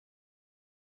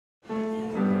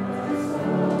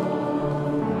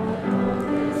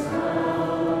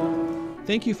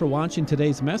Thank you for watching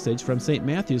today's message from St.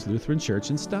 Matthew's Lutheran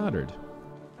Church in Stoddard.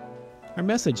 Our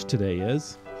message today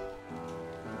is,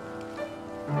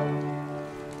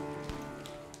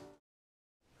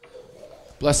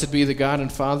 Blessed be the God and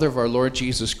Father of our Lord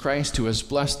Jesus Christ, who has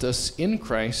blessed us in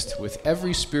Christ with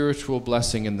every spiritual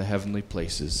blessing in the heavenly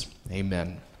places.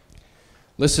 Amen.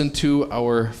 Listen to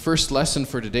our first lesson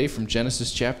for today from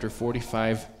Genesis chapter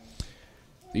 45.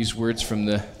 These words from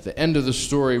the end of the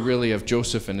story, really, of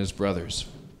Joseph and his brothers.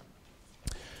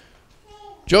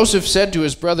 Joseph said to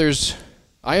his brothers,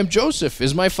 "I am Joseph.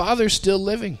 Is my father still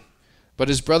living?" But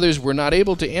his brothers were not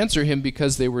able to answer him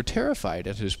because they were terrified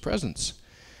at his presence.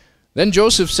 Then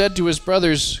Joseph said to his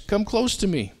brothers, "Come close to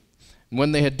me." And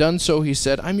when they had done so, he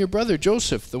said, "I'm your brother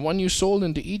Joseph, the one you sold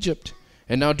into Egypt.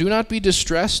 And now do not be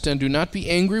distressed and do not be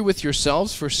angry with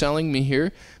yourselves for selling me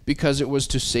here, because it was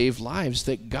to save lives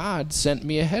that God sent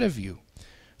me ahead of you.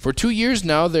 For 2 years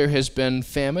now there has been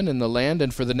famine in the land,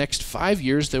 and for the next 5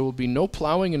 years there will be no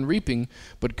plowing and reaping.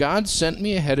 But God sent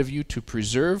me ahead of you to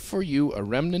preserve for you a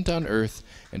remnant on earth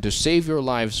and to save your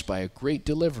lives by a great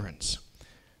deliverance.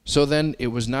 So then it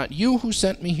was not you who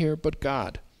sent me here, but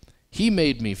God. He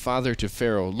made me father to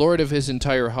Pharaoh, lord of his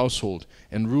entire household,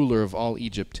 and ruler of all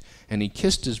Egypt. And he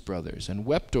kissed his brothers and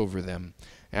wept over them.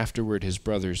 Afterward his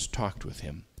brothers talked with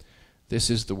him." This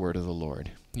is the word of the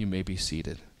Lord. You may be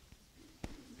seated.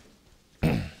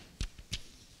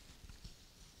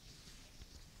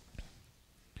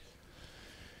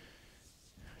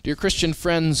 Dear Christian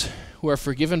friends who are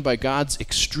forgiven by God's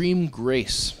extreme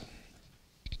grace,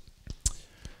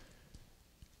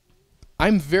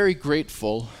 I'm very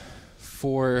grateful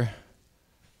for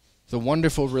the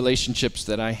wonderful relationships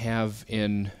that I have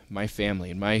in my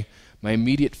family, in my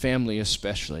immediate family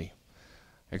especially.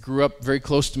 I grew up very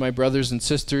close to my brothers and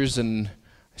sisters, and I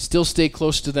still stay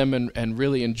close to them and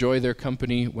really enjoy their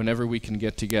company whenever we can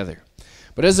get together.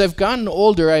 But as I've gotten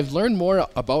older, I've learned more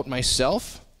about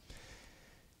myself,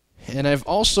 and I've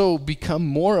also become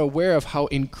more aware of how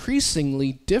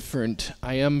increasingly different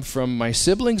I am from my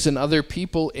siblings and other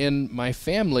people in my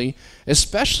family,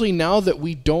 especially now that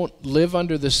we don't live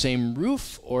under the same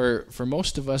roof, or for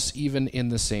most of us, even in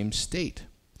the same state.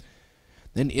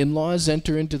 Then in-laws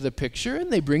enter into the picture,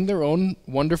 and they bring their own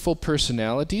wonderful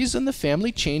personalities, and the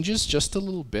family changes just a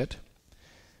little bit.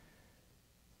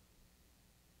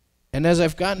 And as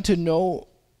I've gotten to know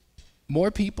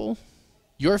more people,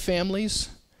 your families,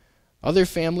 other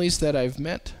families that I've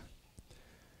met,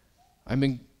 I'm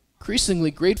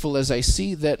increasingly grateful as I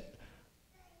see that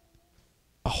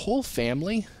a whole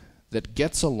family that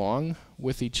gets along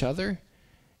with each other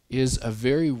is a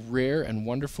very rare and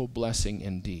wonderful blessing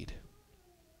indeed.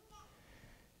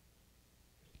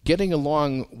 Getting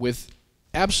along with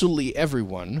absolutely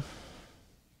everyone,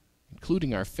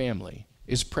 including our family,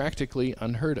 is practically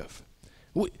unheard of.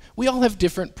 We all have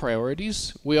different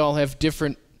priorities. We all have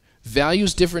different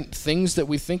values, different things that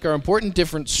we think are important,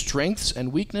 different strengths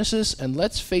and weaknesses. And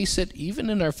let's face it, even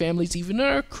in our families, even in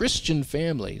our Christian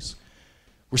families,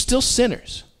 we're still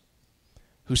sinners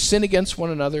who sin against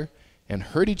one another and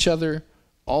hurt each other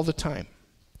all the time.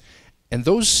 And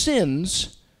those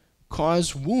sins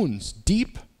cause wounds,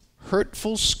 deep,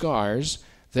 hurtful scars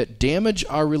that damage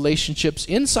our relationships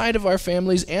inside of our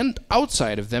families and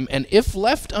outside of them. And if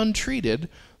left untreated,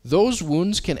 those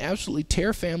wounds can absolutely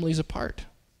tear families apart.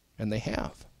 And they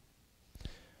have.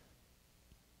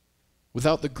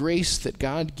 Without the grace that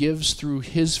God gives through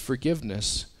his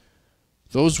forgiveness,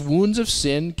 those wounds of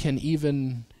sin can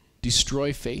even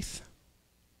destroy faith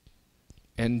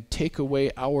and take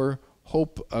away our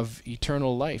hope of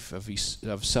eternal life,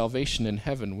 of salvation in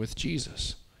heaven with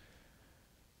Jesus.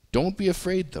 Don't be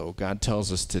afraid, though, God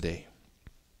tells us today.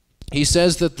 He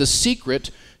says that the secret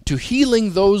to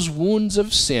healing those wounds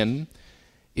of sin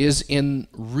is in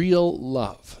real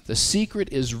love. The secret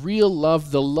is real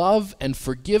love, the love and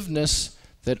forgiveness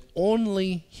that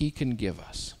only he can give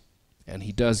us. And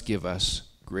he does give us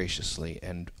graciously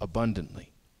and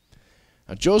abundantly.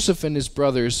 Now, Joseph and his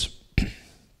brothers,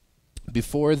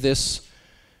 before this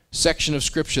section of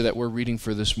Scripture that we're reading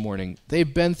for this morning,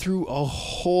 they've been through a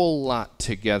whole lot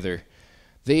together.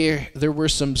 There were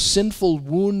some sinful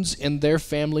wounds in their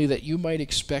family that you might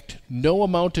expect no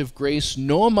amount of grace,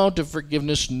 no amount of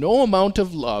forgiveness, no amount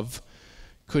of love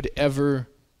could ever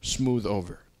smooth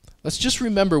over. Let's just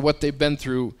remember what they've been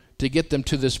through to get them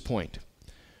to this point.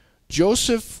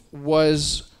 Joseph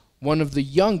was one of the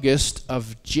youngest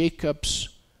of Jacob's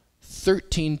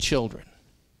 13 children,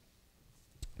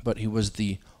 but he was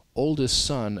the oldest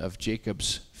son of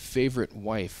Jacob's favorite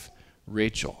wife,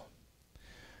 Rachel.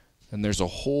 And there's a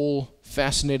whole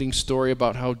fascinating story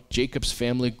about how Jacob's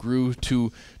family grew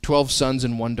to 12 sons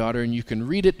and 1 daughter. And you can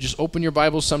read it. Just open your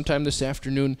Bible sometime this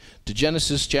afternoon to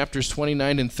Genesis chapters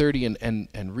 29 and 30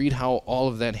 and read how all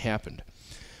of that happened.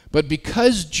 But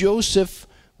because Joseph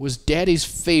was Daddy's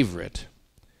favorite,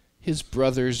 his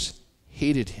brothers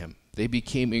hated him. They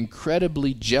became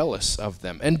incredibly jealous of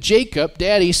them. And Jacob,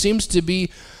 Daddy, seems to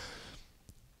be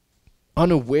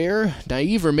unaware,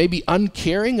 naive, or maybe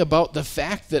uncaring about the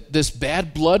fact that this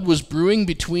bad blood was brewing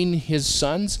between his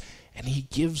sons, and he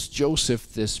gives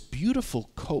Joseph this beautiful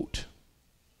coat.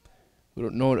 We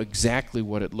don't know exactly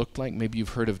what it looked like. Maybe you've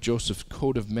heard of Joseph's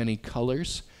coat of many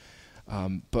colors,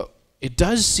 but it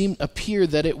does appear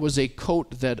that it was a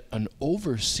coat that an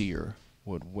overseer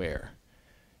would wear,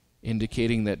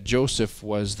 indicating that Joseph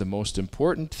was the most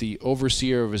important, the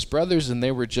overseer of his brothers, and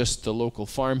they were just the local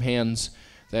farmhands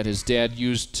that his dad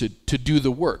used to do the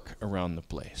work around the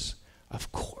place.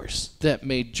 Of course, that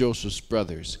made Joseph's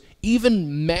brothers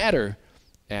even madder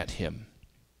at him.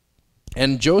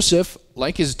 And Joseph,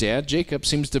 like his dad, Jacob,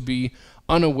 seems to be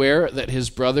unaware that his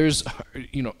brothers,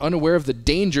 unaware of the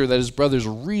danger that his brothers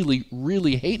really,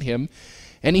 really hate him.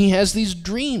 And he has these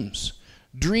dreams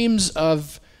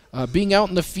of being out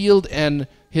in the field and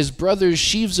his brother's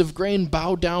sheaves of grain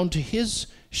bow down to his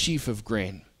sheaf of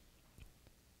grain.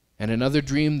 And another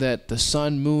dream that the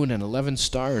sun, moon, and 11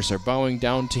 stars are bowing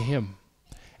down to him.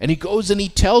 And he goes and he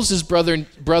tells his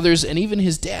brothers and even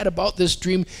his dad about this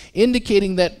dream,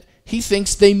 indicating that he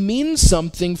thinks they mean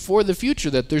something for the future,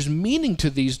 that there's meaning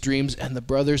to these dreams, and the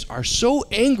brothers are so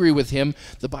angry with him,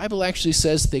 the Bible actually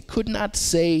says they could not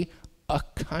say a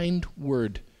kind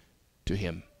word to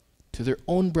him, to their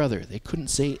own brother. They couldn't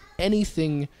say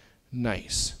anything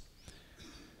nice.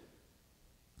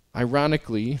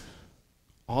 Ironically,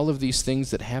 all of these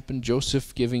things that happened,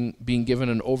 Joseph being given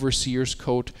an overseer's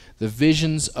coat, the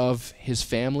visions of his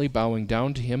family bowing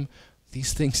down to him,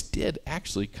 these things did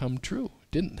actually come true,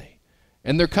 didn't they?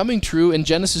 And they're coming true in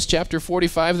Genesis chapter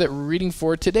 45 that we're reading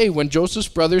for today. When Joseph's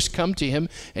brothers come to him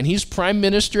and he's prime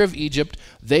minister of Egypt,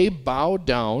 they bow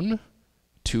down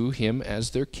to him as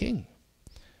their king.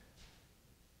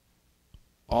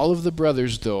 All of the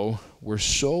brothers, though, were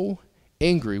so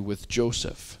angry with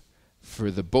Joseph for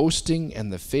the boasting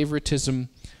and the favoritism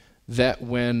that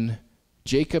when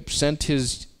Jacob sent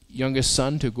his youngest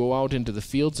son to go out into the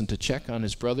fields and to check on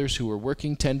his brothers who were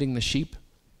working tending the sheep,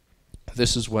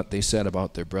 this is what they said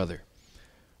about their brother.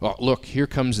 "Oh, look, here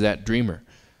comes that dreamer.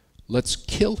 Let's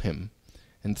kill him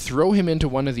and throw him into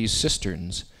one of these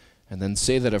cisterns and then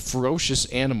say that a ferocious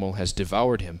animal has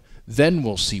devoured him. Then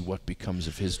we'll see what becomes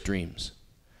of his dreams."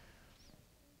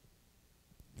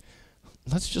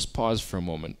 Let's just pause for a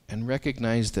moment and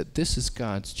recognize that this is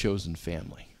God's chosen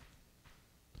family.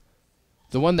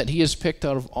 The one that he has picked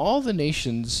out of all the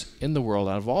nations in the world,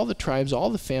 out of all the tribes, all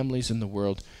the families in the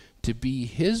world, to be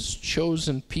his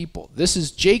chosen people. This is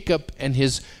Jacob and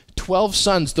his 12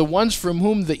 sons, the ones from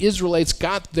whom the Israelites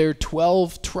got their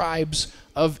 12 tribes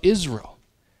of Israel.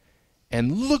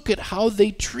 And look at how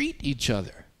they treat each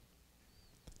other.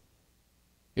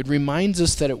 It reminds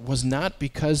us that it was not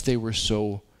because they were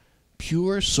so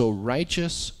pure, so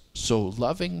righteous, so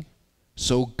loving,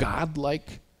 so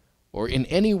godlike, or in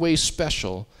any way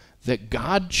special, that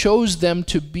God chose them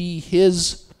to be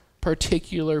his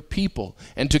particular people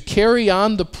and to carry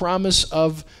on the promise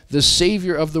of the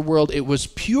Savior of the world. It was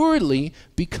purely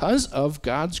because of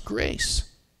God's grace.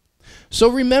 So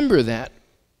remember that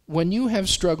when you have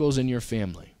struggles in your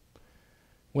family,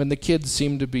 when the kids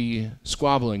seem to be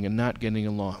squabbling and not getting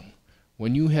along,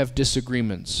 when you have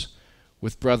disagreements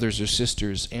with brothers or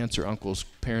sisters, aunts or uncles,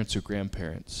 parents or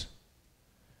grandparents,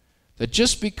 that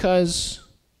just because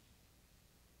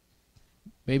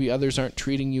maybe others aren't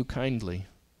treating you kindly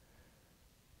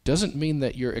doesn't mean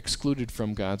that you're excluded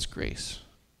from God's grace.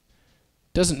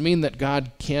 Doesn't mean that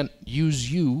God can't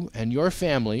use you and your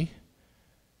family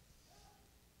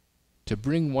to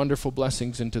bring wonderful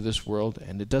blessings into this world,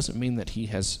 and it doesn't mean that he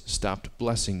has stopped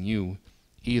blessing you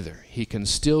either. He can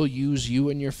still use you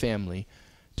and your family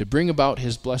to bring about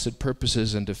his blessed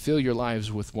purposes and to fill your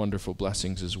lives with wonderful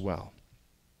blessings as well.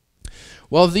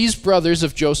 Well, these brothers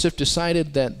of Joseph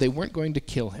decided that they weren't going to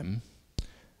kill him.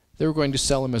 They were going to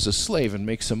sell him as a slave and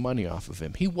make some money off of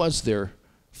him. He was their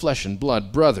flesh and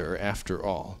blood brother, after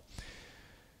all.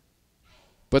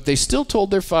 But they still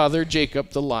told their father,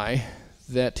 Jacob, the lie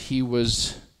that he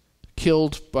was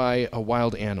killed by a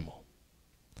wild animal.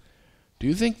 Do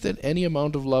you think that any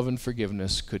amount of love and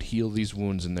forgiveness could heal these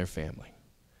wounds in their family?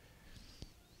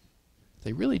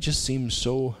 They really just seem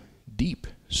so deep,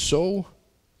 so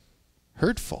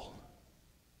hurtful.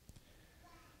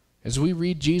 As we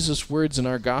read Jesus' words in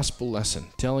our gospel lesson,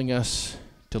 telling us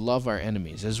to love our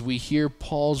enemies, as we hear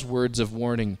Paul's words of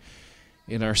warning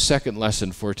in our second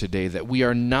lesson for today, that we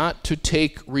are not to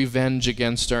take revenge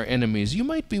against our enemies, you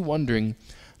might be wondering,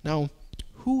 now,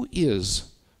 who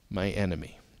is my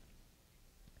enemy?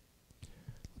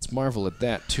 Let's marvel at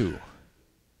that too.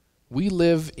 We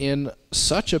live in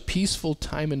such a peaceful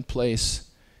time and place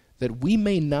that we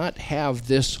may not have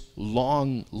this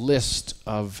long list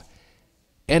of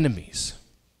enemies.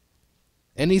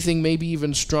 Anything maybe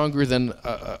even stronger than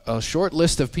a short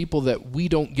list of people that we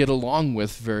don't get along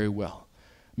with very well.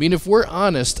 I mean, if we're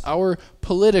honest, our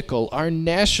political, our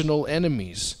national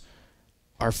enemies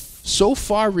are so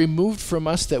far removed from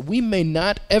us that we may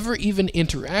not ever even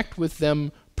interact with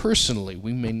them personally.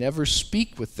 We may never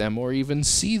speak with them or even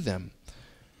see them.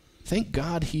 Thank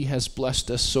God He has blessed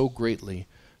us so greatly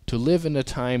to live in a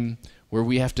time where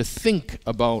we have to think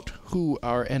about who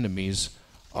our enemies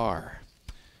are.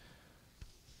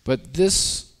 But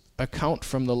this account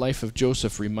from the life of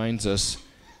Joseph reminds us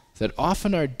that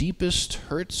often our deepest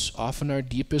hurts, often our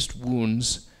deepest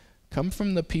wounds come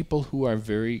from the people who are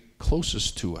very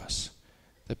closest to us,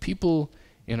 the people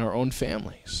in our own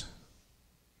families,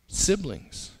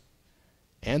 siblings,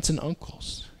 aunts and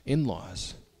uncles,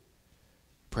 in-laws,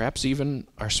 perhaps even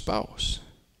our spouse.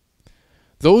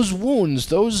 Those wounds,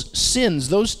 those sins,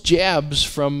 those jabs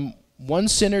from one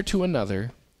sinner to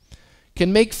another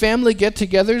can make family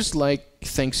get-togethers like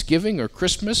Thanksgiving or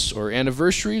Christmas or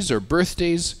anniversaries or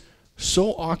birthdays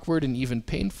so awkward and even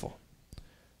painful.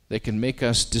 They can make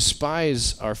us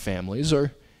despise our families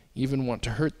or even want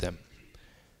to hurt them.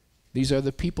 These are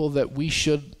the people that we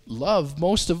should love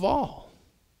most of all,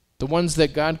 the ones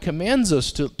that God commands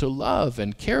us to love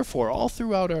and care for all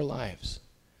throughout our lives,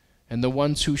 and the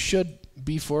ones who should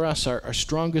be for us our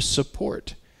strongest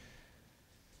support.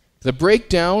 The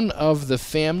breakdown of the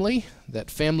family, that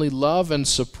family love and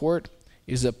support,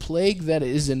 is a plague that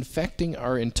is infecting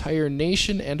our entire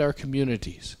nation and our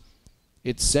communities.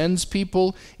 It sends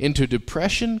people into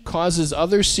depression, causes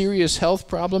other serious health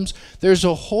problems. There's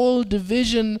a whole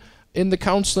division in the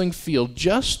counseling field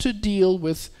just to deal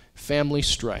with family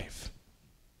strife.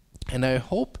 And I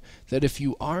hope that if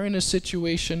you are in a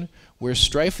situation where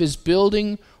strife is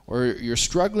building or you're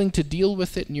struggling to deal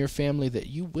with it in your family, that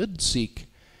you would seek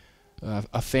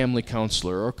a family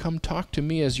counselor or come talk to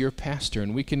me as your pastor,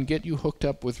 and we can get you hooked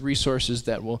up with resources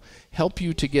that will help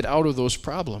you to get out of those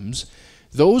problems.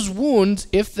 Those wounds,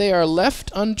 if they are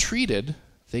left untreated,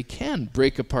 they can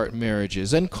break apart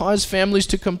marriages and cause families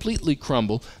to completely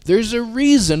crumble. There's a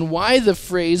reason why the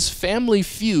phrase family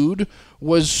feud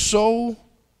was so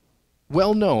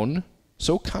well known,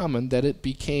 so common, that it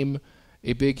became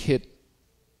a big hit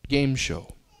game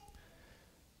show.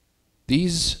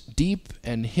 These deep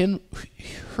and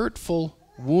hurtful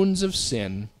wounds of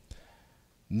sin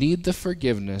need the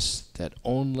forgiveness that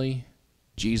only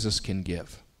Jesus can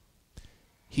give.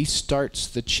 He starts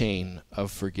the chain of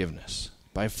forgiveness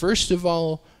by first of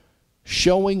all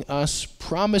showing us,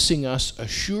 promising us,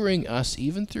 assuring us,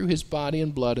 even through His body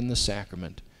and blood in the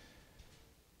sacrament,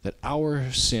 that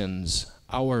our sins,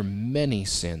 our many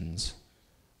sins,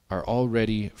 are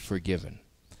already forgiven.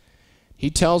 He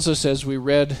tells us, as we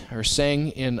read or sang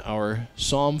in our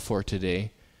psalm for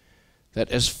today,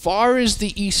 that as far as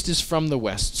the east is from the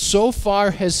west, so far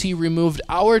has He removed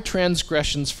our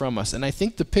transgressions from us. And I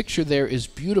think the picture there is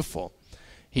beautiful.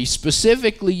 He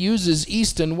specifically uses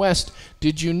east and west.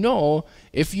 Did you know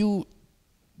if you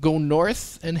go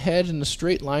north and head in a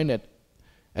straight line,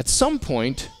 at some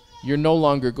point you're no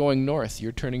longer going north.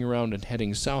 You're turning around and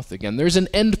heading south again. There's an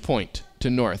end point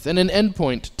to north and an end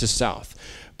point to south.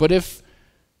 But if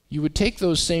you would take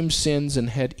those same sins and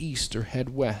head east or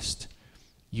head west,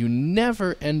 you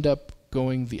never end up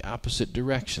going the opposite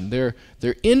direction. They're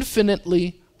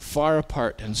infinitely far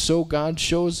apart. And so God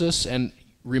shows us and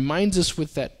reminds us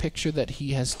with that picture that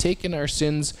He has taken our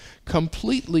sins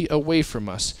completely away from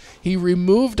us. He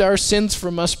removed our sins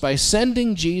from us by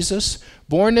sending Jesus,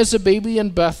 born as a baby in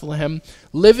Bethlehem,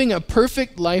 living a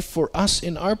perfect life for us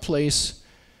in our place,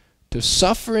 to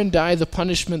suffer and die the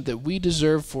punishment that we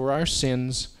deserve for our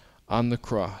sins on the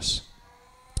cross.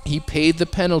 He paid the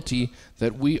penalty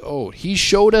that we owed. He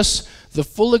showed us the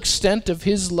full extent of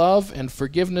His love and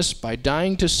forgiveness by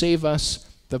dying to save us,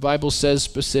 the Bible says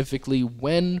specifically,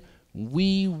 when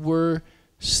we were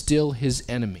still His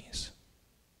enemies.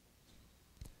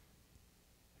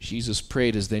 Jesus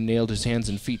prayed as they nailed His hands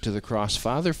and feet to the cross,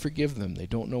 "Father, forgive them. They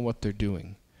don't know what they're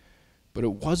doing." But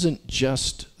it wasn't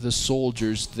just the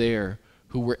soldiers there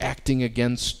who were acting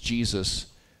against Jesus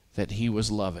that He was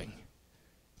loving.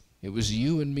 It was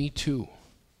you and me too.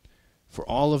 for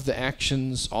all of the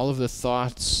actions, all of the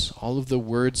thoughts, all of the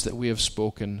words that we have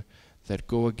spoken that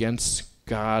go against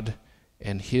God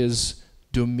and his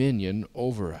dominion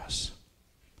over us.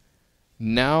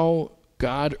 Now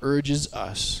God urges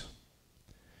us,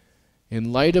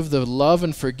 in light of the love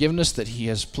and forgiveness that he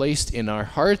has placed in our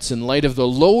hearts, in light of the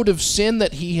load of sin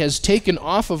that he has taken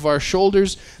off of our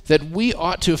shoulders, that we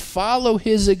ought to follow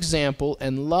his example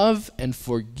and love and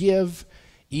forgive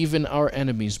even our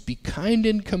enemies. Be kind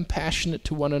and compassionate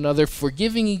to one another,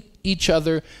 forgiving each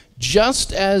other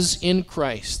just as in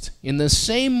Christ, in the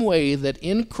same way that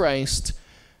in Christ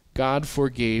God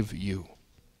forgave you.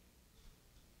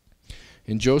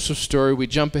 In Joseph's story, we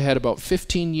jump ahead about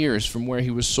 15 years from where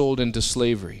he was sold into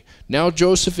slavery. Now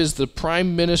Joseph is the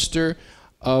prime minister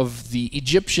of the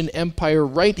Egyptian empire,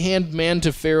 right-hand man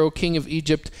to Pharaoh, king of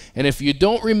Egypt. And if you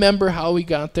don't remember how he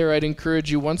got there, I'd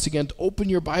encourage you once again to open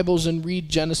your Bibles and read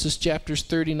Genesis chapters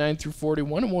 39 through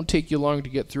 41. It won't take you long to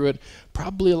get through it.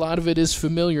 Probably a lot of it is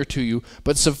familiar to you.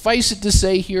 But suffice it to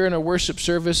say here in our worship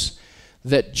service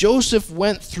that Joseph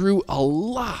went through a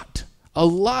lot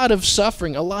of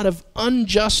suffering, a lot of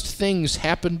unjust things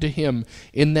happened to him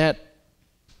in that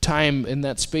time, in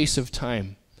that space of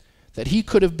time, that he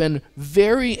could have been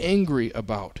very angry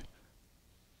about.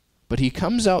 But he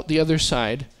comes out the other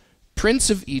side, Prince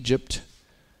of Egypt,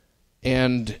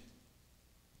 and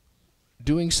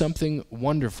doing something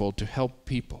wonderful to help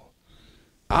people.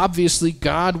 Obviously,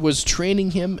 God was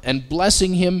training him and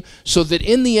blessing him so that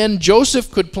in the end,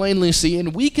 Joseph could plainly see,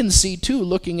 and we can see too,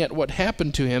 looking at what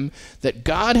happened to him, that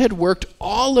God had worked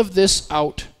all of this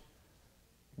out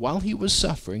while he was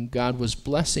suffering. God was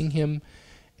blessing him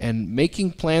and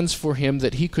making plans for him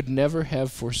that he could never have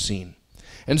foreseen.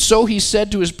 And so he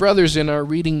said to his brothers in our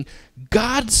reading,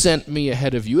 God sent me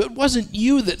ahead of you. It wasn't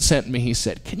you that sent me, he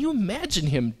said. Can you imagine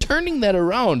him turning that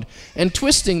around and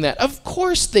twisting that? Of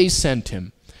course they sent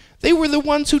him. They were the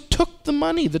ones who took the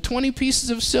money, the 20 pieces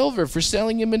of silver for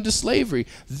selling him into slavery.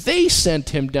 They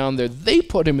sent him down there. They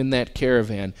put him in that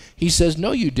caravan. He says,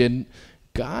 no, you didn't.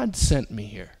 God sent me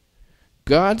here.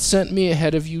 God sent me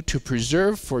ahead of you to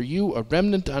preserve for you a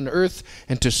remnant on earth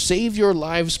and to save your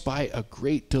lives by a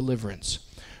great deliverance.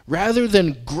 Rather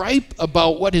than gripe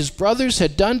about what his brothers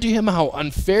had done to him, how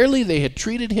unfairly they had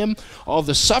treated him, all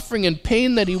the suffering and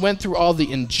pain that he went through, all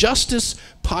the injustice,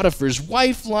 Potiphar's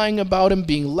wife lying about him,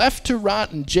 being left to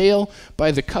rot in jail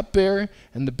by the cupbearer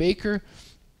and the baker,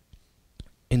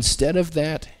 instead of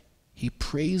that, he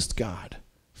praised God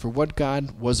for what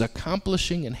God was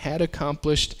accomplishing and had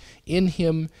accomplished in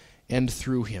him and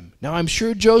through him. Now, I'm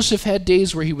sure Joseph had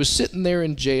days where he was sitting there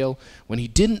in jail when he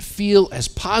didn't feel as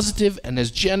positive and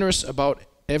as generous about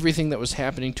everything that was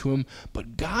happening to him,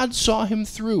 but God saw him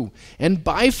through. And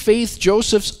by faith,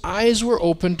 Joseph's eyes were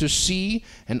open to see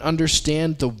and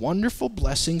understand the wonderful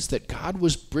blessings that God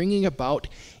was bringing about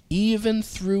even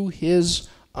through his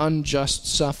unjust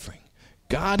suffering.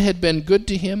 God had been good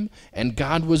to him, and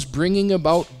God was bringing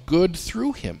about good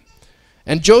through him.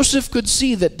 And Joseph could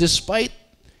see that despite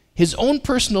his own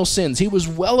personal sins, he was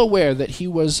well aware that he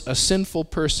was a sinful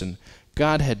person.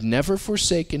 God had never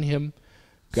forsaken him.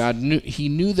 He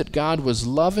knew that God was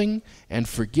loving and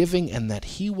forgiving and that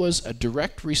he was a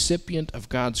direct recipient of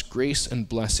God's grace and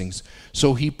blessings.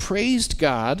 So he praised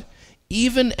God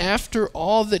even after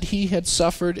all that he had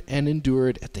suffered and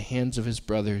endured at the hands of his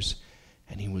brothers,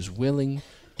 and he was willing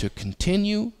to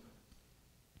continue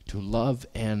to love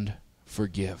and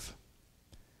forgive.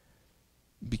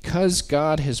 Because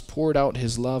God has poured out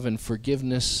his love and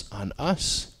forgiveness on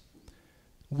us,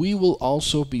 we will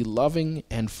also be loving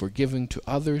and forgiving to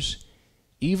others,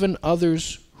 even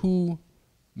others who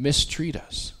mistreat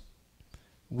us.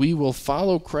 We will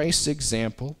follow Christ's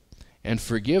example and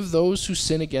forgive those who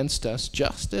sin against us,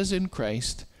 just as in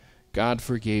Christ God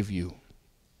forgave you.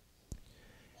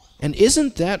 And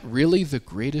isn't that really the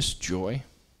greatest joy?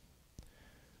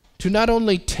 To not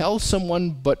only tell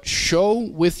someone, but show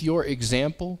with your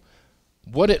example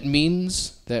what it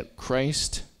means that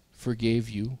Christ forgave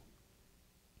you.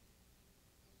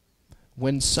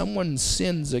 When someone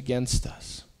sins against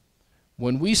us,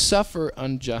 when we suffer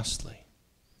unjustly,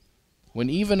 when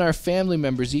even our family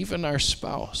members, even our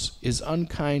spouse, is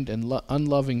unkind and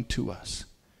unloving to us,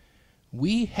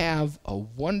 we have a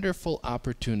wonderful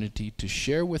opportunity to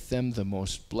share with them the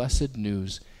most blessed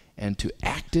news and to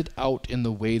act it out in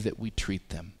the way that we treat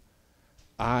them.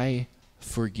 I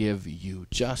forgive you,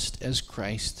 just as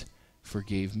Christ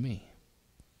forgave me.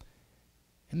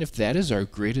 And if that is our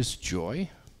greatest joy,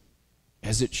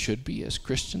 as it should be as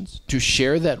Christians, to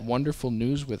share that wonderful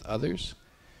news with others,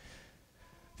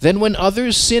 then when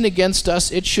others sin against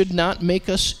us, it should not make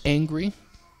us angry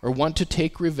or want to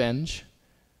take revenge,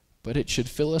 but it should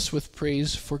fill us with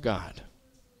praise for God,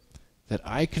 that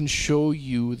I can show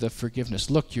you the forgiveness.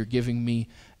 Look, you're giving me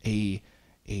a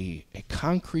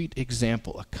concrete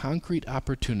example, a concrete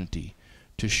opportunity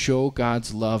to show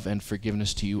God's love and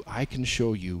forgiveness to you. I can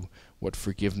show you what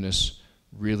forgiveness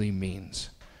really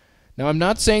means. Now, I'm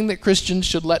not saying that Christians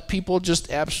should let people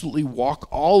just absolutely walk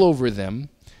all over them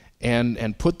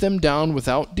and put them down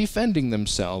without defending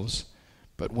themselves.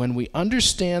 But when we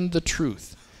understand the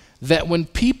truth that when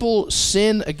people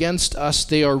sin against us,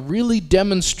 they are really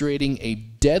demonstrating a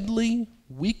deadly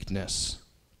weakness,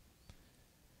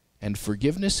 and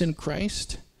forgiveness in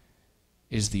Christ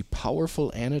is the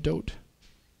powerful antidote,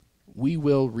 we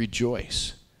will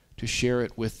rejoice to share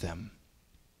it with them.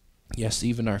 Yes,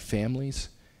 even our families,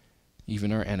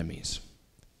 even our enemies.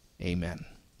 Amen.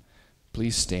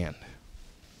 Please stand.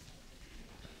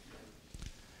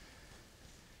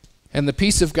 And the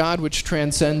peace of God, which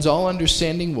transcends all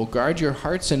understanding, will guard your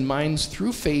hearts and minds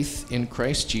through faith in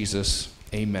Christ Jesus.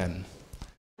 Amen.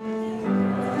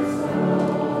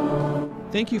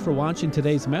 Thank you for watching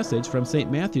today's message from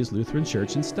St. Matthew's Lutheran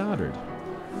Church in Stoddard.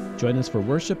 Join us for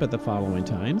worship at the following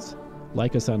times.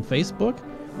 Like us on Facebook,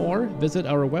 or visit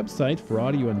our website for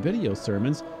audio and video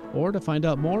sermons, or to find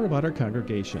out more about our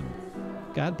congregation.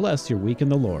 God bless your week in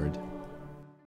the Lord.